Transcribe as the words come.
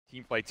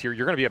team fights here.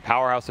 You're going to be a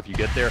powerhouse if you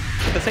get there.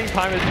 At the same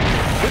time,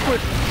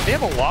 Liquid, they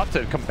have a lot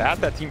to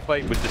combat that team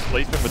fight with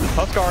displacement with the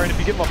Tuskar, and if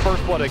you give them a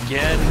first blood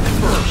again,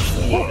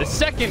 the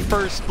second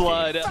first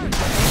blood. They're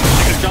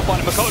going to jump on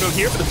Makoto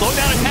here, but the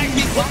slowdown attack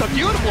keeps a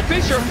beautiful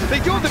Fisher.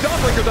 They do have the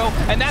Dawnbreaker though,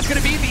 and that's going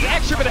to be the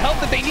extra bit of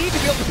help that they need to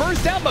be able to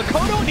burst down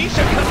Makoto.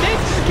 Nisha comes in,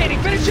 can he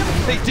finish him?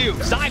 They do.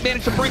 Zai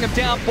managed to bring him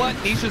down, but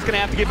Nisha's going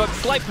to have to give up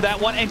Slipe for that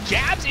one, and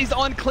Jabs is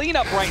on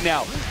cleanup right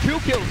now. 2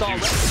 kills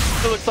already.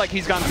 It looks like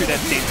he's gone through that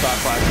stage spot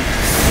class.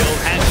 Still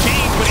has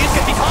changed, but he's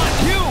going to be caught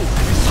too.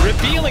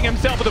 Revealing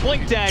himself with a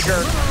blink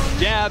dagger.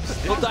 Jabs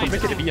will die.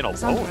 Make it to be in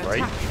alone,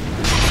 right?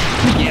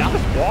 Yeah.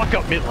 Walk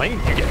up mid lane,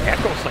 you get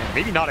Echo Slam.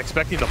 Maybe not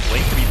expecting the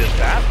blink to be this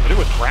fast, but it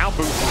was ground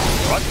boost.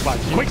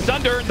 Quick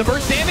Thunder, the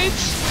burst damage,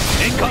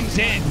 it comes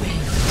in.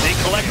 They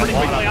collect pretty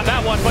quickly on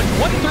that one, but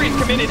 1-3 is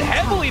committed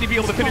heavily to be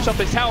able to finish up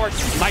this tower.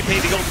 Might pay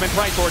the ultimate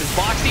price for it as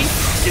Foxy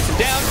gets him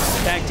down.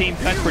 Tag team,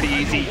 that's pretty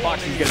easy.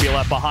 Foxy's gonna be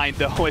left behind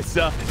though as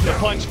the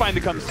punch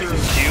finally comes through.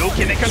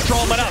 Can they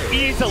control him enough?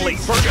 Easily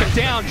burst him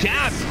down.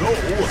 Jabs.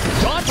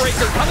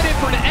 Dawnbreaker coming in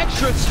for an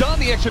extra stun.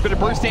 The extra bit of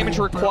burst damage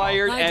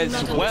required as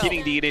well.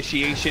 Getting the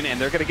initiation,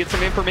 and they're gonna get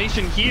some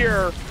information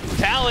here.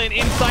 Talon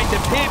inside the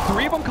pit.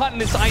 3 of them caught in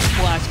this ice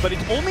blast, but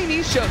it's only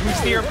Nisha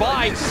who's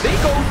nearby. They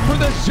go for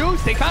the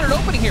Zeus. They found an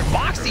opening here.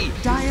 Foxy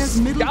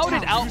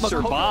scouted out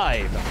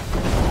survive.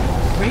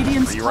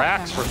 3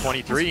 racks for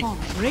 23.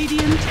 And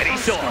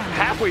he's still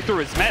halfway through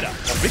his meta.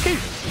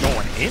 Vicky's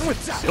going in with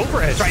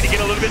Silverhead, trying to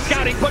get a little bit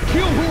scouting, but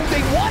Q, who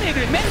they wanted,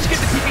 and managed to get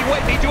the TP away.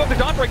 They do have the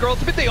Dawnbreaker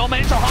ultimate. They all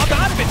managed to hop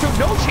out of it, so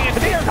no chance.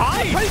 They are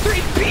dying.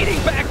 23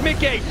 beating back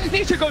Mickey.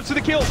 Nisha goes to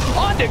the kill.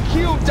 On to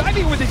Q,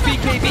 diving with his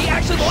BKB.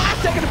 Actually, the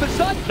last second of the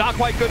stun, not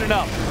quite good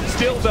enough.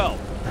 Still though,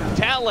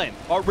 Talon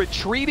are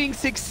retreating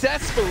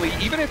successfully,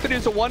 even if it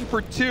is a 1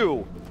 for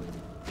 2.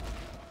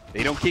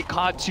 They don't get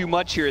caught too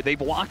much here.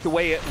 They've walked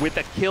away with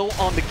a kill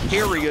on the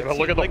carry.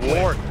 Look at the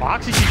ward.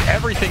 Foxy sees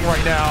everything right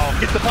now.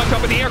 Gets the punch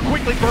up in the air,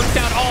 quickly bursts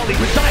down Ollie.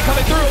 With Zai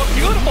coming through, a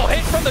beautiful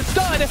hit from the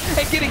stun, and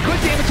getting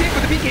good damage in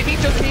with the BKB.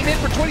 Just came in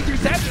for 23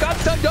 seconds, got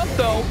stunned up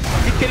though.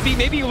 It's gonna be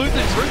maybe losing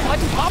his first life.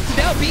 He pops it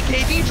down,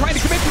 BKB trying to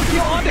commit to the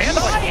kill on the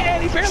Zai,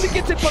 and he barely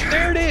gets it, but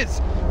there it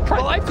is. The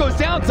life goes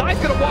down, Zai's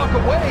gonna walk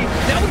away.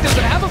 Now he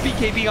doesn't have a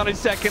BKB on his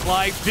second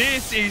life.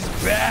 This is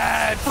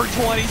bad for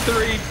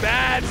 23,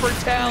 bad for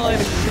Talon.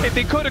 If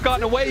they could have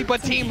gotten away,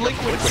 but Team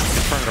Liquid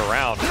turn it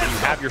around. You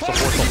have your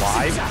supports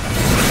alive.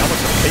 How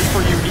much paper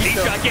you need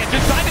to... Again,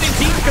 just diving in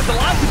deep because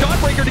allows the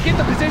Dawnbreaker to get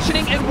the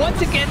positioning, and once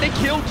again, they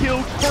kill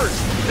first.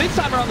 This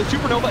time around, the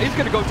Supernova is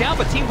gonna go down,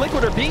 but Team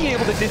Liquid are being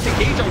able to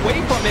disengage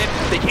away from it.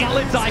 They can't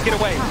let Zai get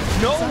away.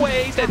 No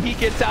way that he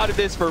gets out of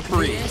this for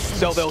free.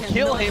 So they'll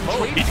kill him.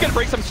 He's gonna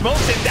break some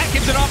smokes, and that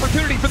gives an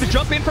opportunity for the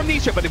jump in from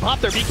Nisha, but they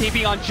pop their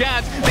BKB on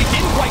Jazz. They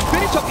didn't quite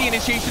finish up the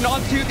initiation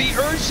onto the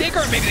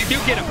Earthshaker. Maybe they do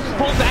get him.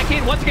 Pulled back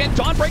in once again.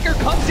 Dawnbreaker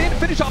comes in to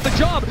finish off the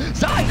job.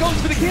 Zai goes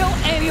for the kill,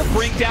 and he'll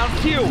bring down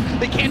Q.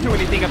 They can't do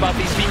anything about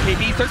these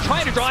BKBs. They're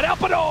trying to draw it out,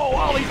 but oh,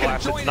 Ollie's gonna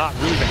join. It's not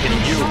really hitting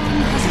you.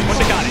 Once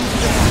they got it.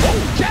 Oh,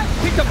 Jazz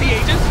picked up the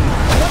Aegis.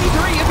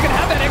 23 isn't gonna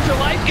have that extra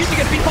life. Is he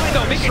gonna be fine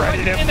though? Mickey right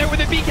in there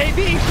with a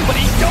BKB, but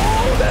he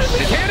knows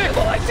mechanic.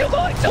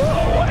 No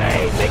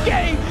way,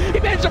 Mickey! He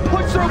managed to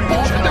push through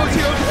both of those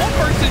heroes, 1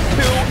 versus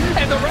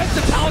 2, and the rest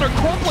of Talon are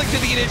crumpling to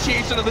the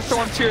initiation of the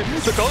Storms here.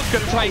 The Ghost's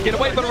gonna try and get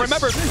away, but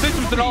remember, this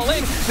was an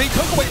all-in. They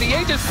took away the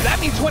Aegis. That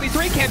means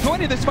 23 can't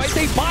join in this fight.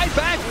 They buy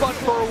back, but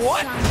for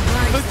what?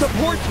 The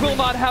supports will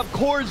not have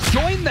cores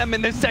join them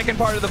in this second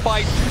part of the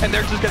fight, and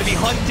they're just gonna be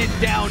hunted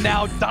down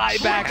now.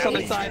 Diebacks on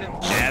the side.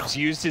 Jabs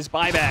used his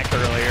buyback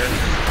earlier.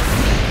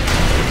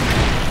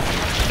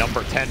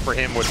 Number 10 for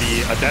him would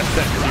be a death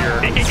sentence here.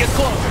 Mickey gets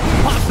close,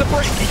 pops the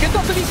break. He gets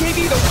up to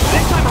BKB though.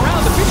 This time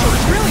around, the Fisher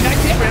is really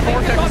nice.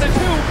 They're on the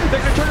 2. They're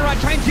gonna turn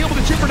around, try and deal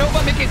with the Supernova.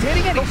 Mickey's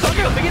hitting it. He's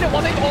jumping it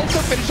while they also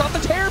finish off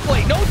the Terror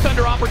Blade. No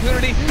Thunder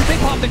opportunity. They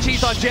pop the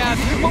cheese on Jazz,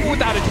 but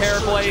without a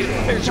Terror Blade,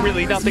 there's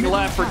really nothing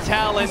left for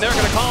Talon. They're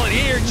gonna call it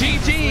here.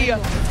 GG.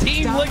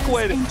 Team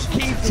Liquid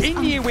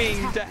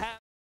continuing to have.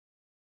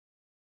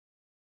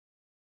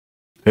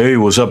 Hey,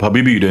 what's up,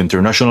 Habibi? The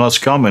International has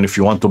come, and if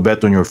you want to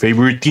bet on your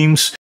favorite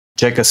teams,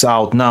 check us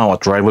out now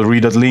at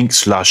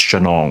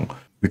rivalry.link/Chanong.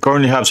 We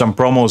currently have some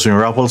promos and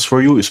raffles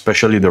for you,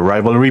 especially the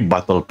Rivalry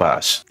Battle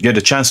Pass. Get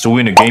a chance to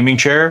win a gaming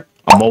chair,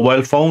 a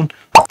mobile phone,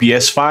 a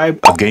PS5,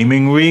 a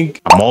gaming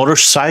rig, a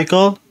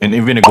motorcycle, and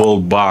even a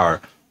gold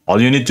bar. All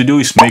you need to do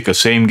is make a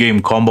same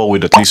game combo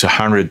with at least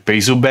 100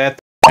 peso bet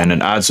and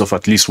an odds of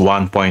at least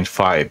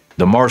 1.5.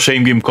 The more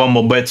same game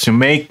combo bets you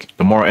make,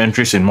 the more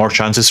entries and more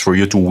chances for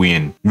you to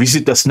win.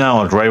 Visit us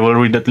now at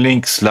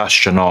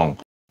rivalry.link/Chanong.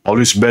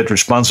 Always bet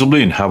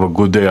responsibly and have a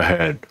good day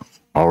ahead.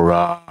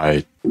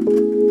 Alright.